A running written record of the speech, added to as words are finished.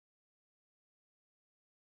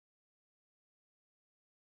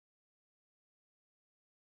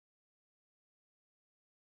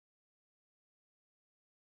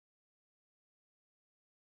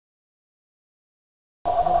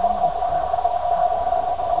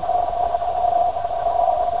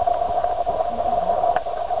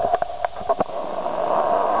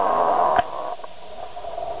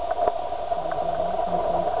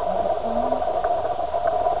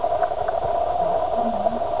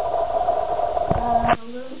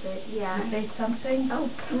Yeah. You say something? Oh,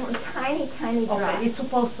 tiny, tiny drop. Okay, it's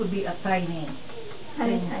supposed to be a tiny.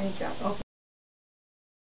 Tiny drop. Okay.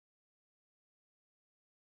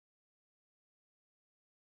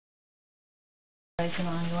 You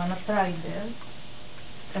want to try this,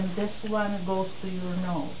 and this one goes to your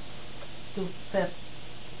nose to fit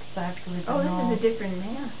exactly the nose. This is a different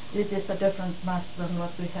mask. This is a different mask than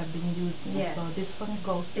what we have been using. Yes. So this one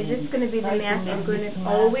goes Is in. this going to be the Try mask make I'm going this to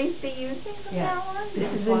mask. always be using from Yeah. now on? This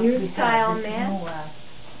This is a what new we style have. This mask?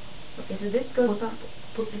 new, Okay, so this goes on.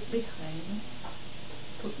 put it behind.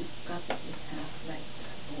 Put it, cut it in half like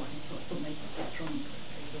that one, so to make it stronger.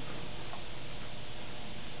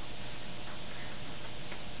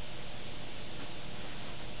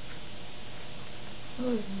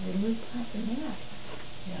 Oh, this is a new type of mask.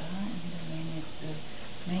 Yeah, and then we need to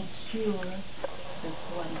make sure this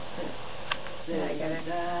one fits. There, I got it.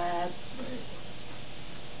 That's good.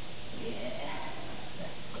 Yeah,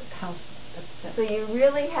 that's good. How's that? So you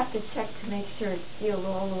really have to check to make sure it's sealed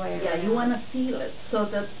all the way around. Yeah, you want to seal it so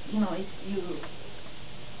that, you know, if you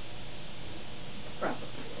probably,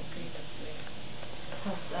 okay, that's great.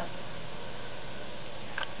 How's that?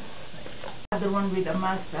 The other one with a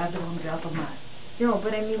mask, the other one without a mask. No,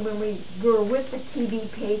 but I mean when we're with the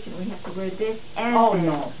TB patient, we have to wear this and Oh, this.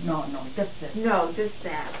 no, just this. No, just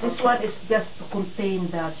that. This Okay. one is just to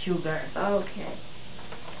contain the sugar. Okay.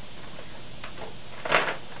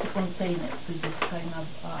 To contain it, to just kind of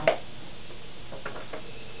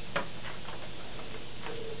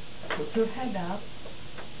put your head up,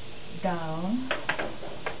 down,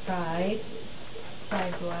 right,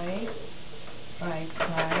 right,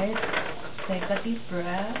 take a deep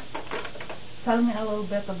breath. Tell me a little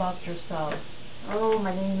bit about yourself. Oh,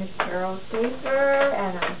 my name is Carol Schaefer,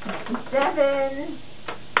 and I'm 57,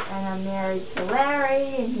 and I'm married to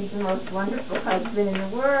Larry, and he's the most wonderful husband in the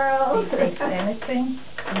world. Do you taste anything?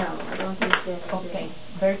 No, I don't taste anything. Okay,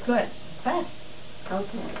 very good. Fast.